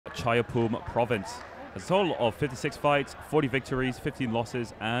Chaiyaphum province. Has a total of 56 fights, 40 victories, 15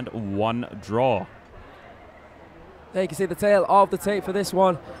 losses, and 1 draw. There you can see the tail of the tape for this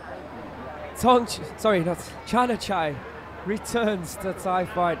one. Chanachai returns to Thai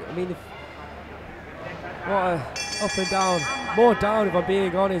fight. I mean, what a up and down, more down if I'm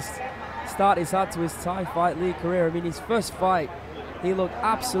being honest, start he's had to his Thai fight league career. I mean, his first fight, he looked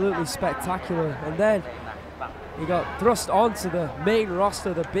absolutely spectacular, and then he got thrust onto the main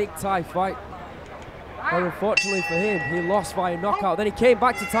roster, the big Thai fight. But unfortunately for him, he lost via knockout. Then he came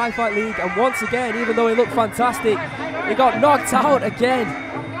back to Thai Fight League, and once again, even though he looked fantastic, he got knocked out again.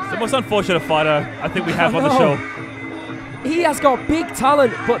 It's the most unfortunate fighter I think we have on the show. He has got big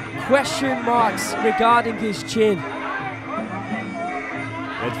talent, but question marks regarding his chin.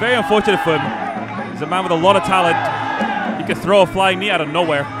 It's very unfortunate for him. He's a man with a lot of talent. He could throw a flying knee out of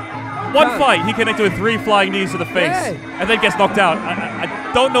nowhere. One fight, he connected with 3 flying knees to the face, and then gets knocked out. I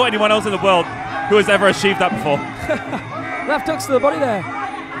don't know anyone else in the world who has ever achieved that before. Left hooks to the body there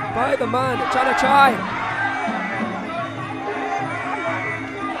by the man, Chanachai.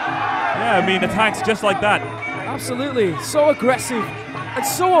 Yeah, I mean, attacks just like that. Absolutely, so aggressive and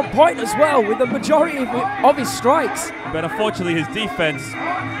so on point as well with the majority of his strikes. But unfortunately, his defense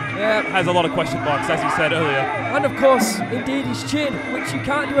has a lot of question marks, as you said earlier. And of course, indeed, his chin, which you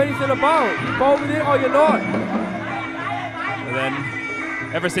can't do anything about. You're born with it or you're not. And then,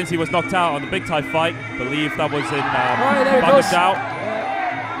 ever since he was knocked out on the big Thai fight, I believe that was in Bangladesh,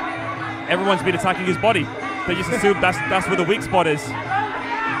 everyone's been attacking his body. They just assume that's where the weak spot is.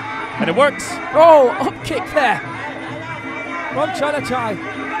 And it works. Oh, up kick there from Chanachai.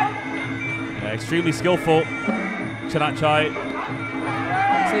 Yeah, extremely skillful, Chanachai.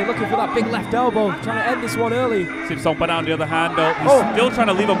 So you're looking for that big left elbow, trying to end this one early. Sipsongpunna on the other hand, though, he's still trying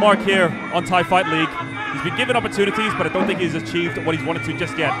to leave a mark here on Thai Fight League. He's been given opportunities, but I don't think he's achieved what he's wanted to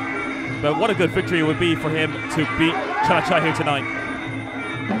just yet. But what a good victory it would be for him to beat Chanachai here tonight.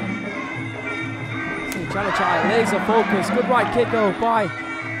 See Chanachai, laser focus. Good right kick though by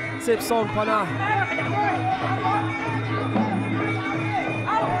Sipsongpunna.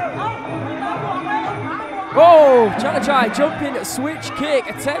 Oh, Chanachai jumping switch kick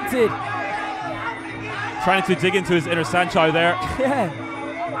attempted. Trying to dig into his inner Sanchai there. Yeah.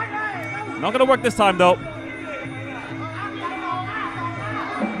 Not going to work this time though. Big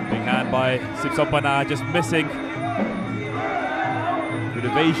hand by Sipsongpunna, just missing. Good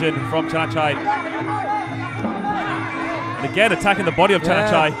evasion from Chanachai. And again attacking the body of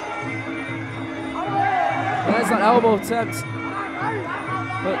Chanachai. There's that elbow attempt.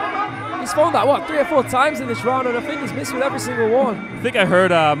 But he's thrown that, what, 3 or 4 times in this round, and I think he's missed with every single one. I think I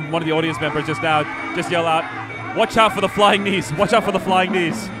heard one of the audience members just now just yell out, "Watch out for the flying knees, watch out for the flying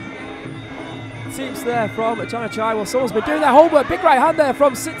knees." Seems there from Chanachai. Well, someone's been doing their homework. Big right hand there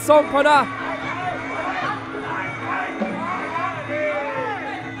from Sipsongpunna.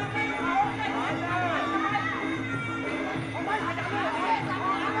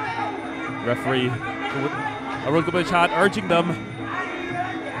 Referee Arun Gubachat urging them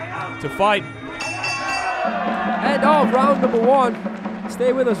to fight. End of round number 1.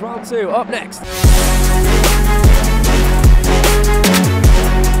 Stay with us, round 2. Up next.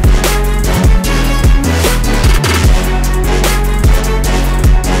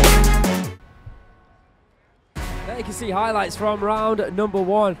 There you can see highlights from round number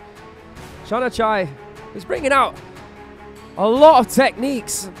 1. Chanachai is bringing out a lot of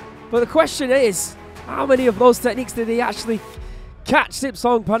techniques, but the question is, how many of those techniques did he actually catch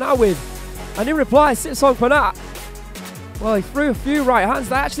Sipsongpunna with? And in reply, Sipsongpunna, well, he threw a few right hands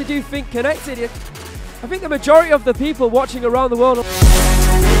that I actually do think connected. I think the majority of the people watching around the world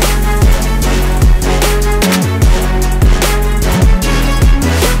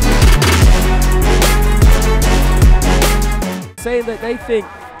saying that they think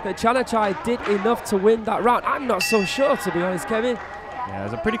that Chanachai did enough to win that round. I'm not so sure, to be honest, Kevin. Yeah, it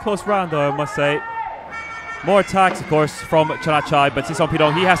was a pretty close round, though, I must say. More attacks, of course, from Chanachai, but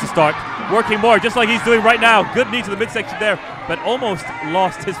Sipsongpunna, he has to start working more, just like he's doing right now. Good knee to the midsection there, but almost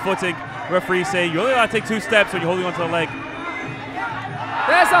lost his footing. Referee saying you're only allowed to take 2 steps when you're holding onto the leg.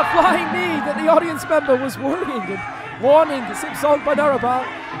 There's that flying knee that the audience member was worrying and warning Sipsongpunna about.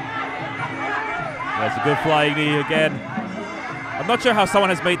 That's a good flying knee again. I'm not sure how someone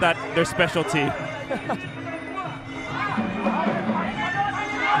has made that their specialty.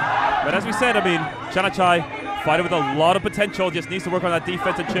 But as we said, I mean, Chanachai, fighter with a lot of potential, just needs to work on that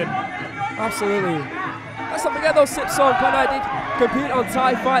defense and chin. Absolutely. Let's not forget though, Sipsongpunna did compete on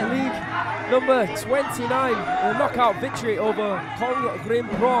Thai Fight League number 29 in a knockout victory over Kong Grim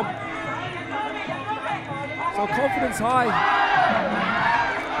Prom. So confidence high.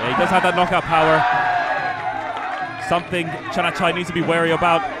 Yeah, he does have that knockout power. Something Chanachai needs to be wary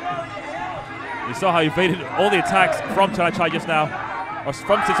about. You saw how he evaded all the attacks from Chanachai just now. Or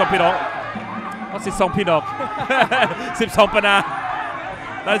from Sipsongpunna. Not Sipsongpunna. Sipsongpunna.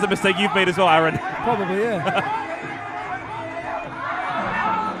 That is a mistake you've made as well, Aaron. Probably, yeah.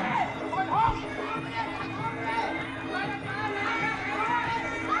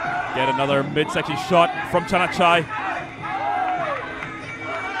 Get another midsection shot from Chanachai.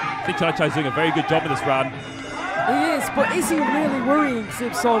 I think Chanachai is doing a very good job in this round. He is, but is he really worrying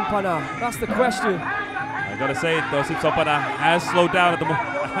Sipsongpunna? That's the question. I gotta say it though, Sipsongpunna has slowed down at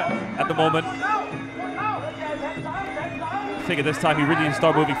the moment. I think at this time he really needs to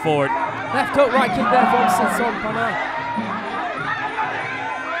start moving forward. Left hook, right kick there from Sipsongpunna.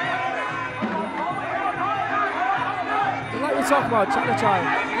 Like we talk about Chanachai,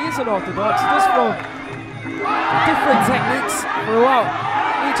 he is unorthodox. He does throw different techniques throughout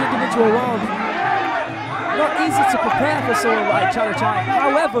each individual round. Not easy to prepare for someone like Chanachai.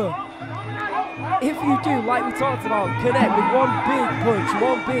 However, if you do, like we talked about, connect with one big punch,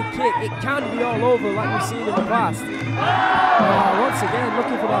 one big kick, it can be all over like we've seen in the past. Once again,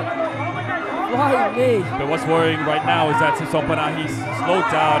 looking for that flying knee. But what's worrying right now is that Sipsongpunna, he's slowed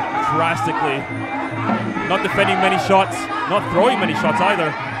down drastically. Not defending many shots, not throwing many shots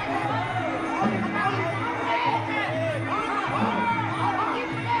either.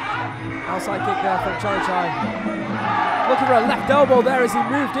 Outside kick there from Chanachai. Looking for a left elbow there as he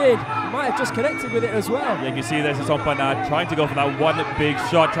moved in. He might have just connected with it as well. Yeah, you can see there's Sipsongpunna trying to go for that one big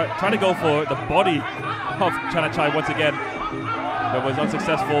shot, trying to go for the body of Chanachai once again. That was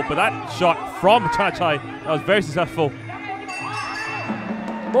unsuccessful, but that shot from Chanachai, that was very successful.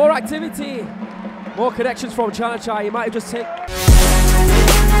 More activity, more connections from Chanachai. He might have just taken...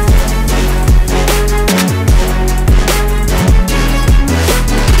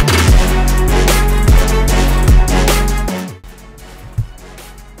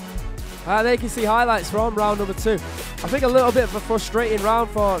 There you can see highlights from round number 2. I think a little bit of a frustrating round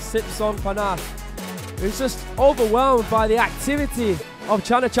for Sipsongpunna. He was just overwhelmed by the activity of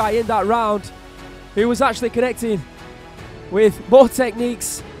Chanachai in that round. He was actually connecting with more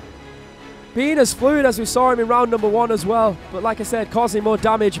techniques, being as fluid as we saw him in round number 1 as well. But like I said, causing more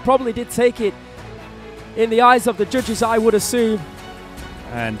damage. He probably did take it in the eyes of the judges, I would assume.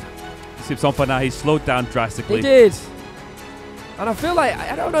 And Sipsongpunna, he slowed down drastically. He did. And I feel like,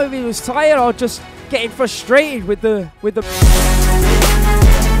 I don't know if he was tired or just getting frustrated with the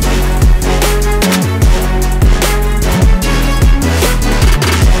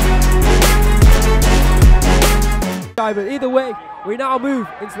but either way, we now move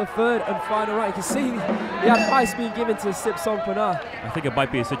into the third and final round. You can see the advice being given to Sipsongpunna. I think it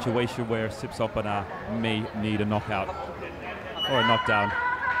might be a situation where Sipsongpunna may need a knockout or a knockdown.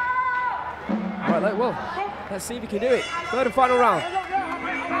 All right, well, let's see if he can do it. Third and final round.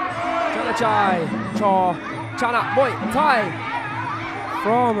 Chanachai, muaythai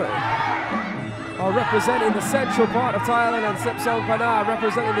from representing the central part of Thailand, and Sipsongpunna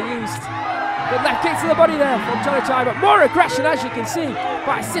representing the east. Good left kick to the body there from Chanachai, but more aggression, as you can see,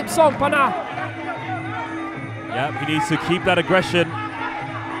 by Sipsongpunna. Yeah, he needs to keep that aggression,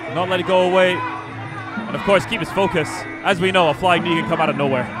 not let it go away, and of course keep his focus. As we know, a flying knee can come out of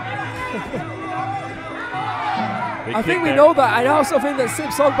nowhere. I think we know that. I also think that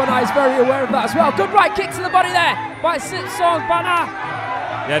Sipsongpunna is very aware of that as well. Good right kick to the body there by Sipsongpunna.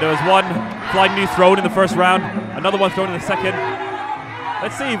 Yeah, there was one flying knee thrown in the first round, another one thrown in the second.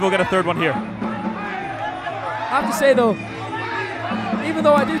 Let's see if we'll get a third one here. I have to say though, even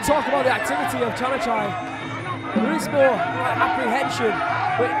though I do talk about the activity of Chanachai, there is more apprehension.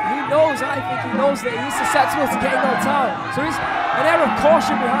 But he knows, I think he knows that he's susceptible to getting knocked out. So there's an air of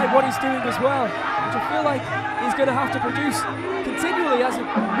caution behind what he's doing as well, which I feel like he's going to have to produce continually as he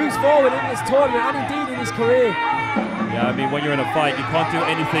moves forward in this tournament and indeed in his career. Yeah, I mean, when you're in a fight, you can't do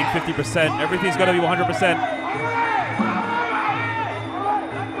anything 50%. Everything's got to be 100%.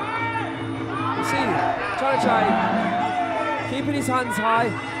 You see, Chanachai keeping his hands high,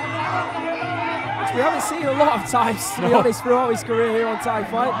 which we haven't seen a lot of times, to be honest, throughout his career here on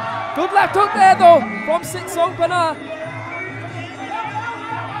THAIFIGHT. Good left hook there, though, from Sipsongpunna.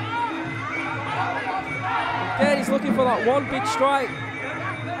 Again, he's looking for that one big strike.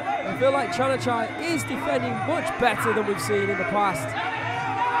 I feel like Chanachai is defending much better than we've seen in the past.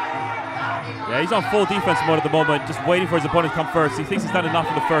 Yeah, he's on full defense mode at the moment, just waiting for his opponent to come first. He thinks he's done enough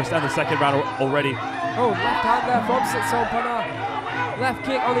in the first and the second round already. Oh, left hand there from Sipsongpunna. Left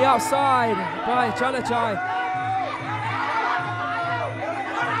kick on the outside by Chanachai.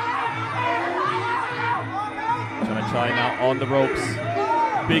 Chanachai now on the ropes.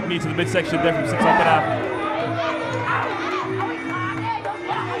 Big knee to the midsection there from Sipsongpunna.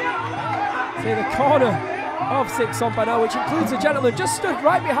 See the corner of Sipsongpunna, which includes a gentleman just stood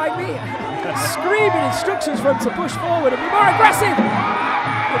right behind me, screaming instructions for him to push forward and be more aggressive.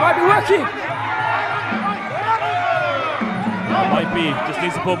 It might be working. It might be. Just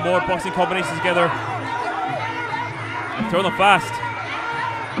needs to put more boxing combinations together. Throw them fast.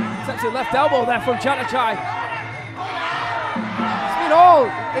 Steps in left elbow there from Chanachai. It's been all,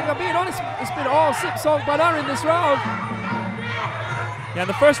 if I'm being honest, it's been all Sipsongpunna in this round. Yeah, in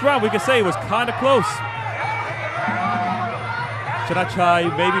the first round we could say it was kind of close. Chanachai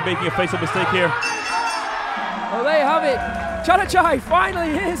maybe making a face-up mistake here. Well, there you have it. Chanachai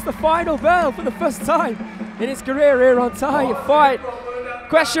finally hears the final bell for the first time in his career here on THAIFIGHT.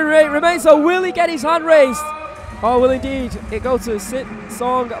 Question remains, though, will he get his hand raised? Or will indeed it go to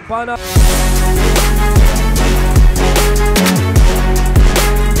Sipsongpunna?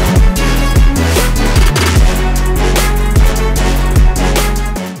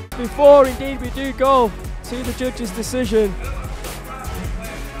 Before indeed we do go to the judge's decision,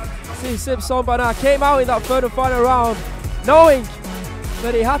 see Sipsongpunna came out in that third and final round knowing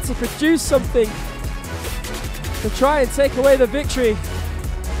that he had to produce something to try and take away the victory.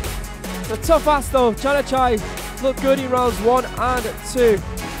 The tough ass though, Chanachai looked good in rounds 1 and 2.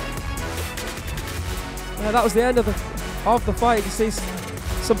 That was the end of the fight. You can see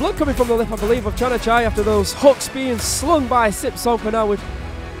some blood coming from the lip, I believe, of Chanachai after those hooks being slung by Sipsongpunna, with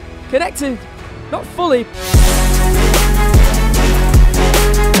connected, not fully.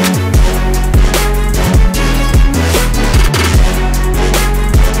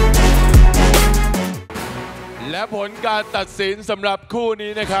และผลการตัดสินสำหรับคู่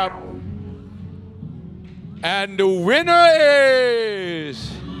นี้นะครับ and the winner is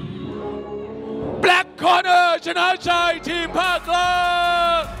Black Corner ชนะชัยทีมภาคกลาง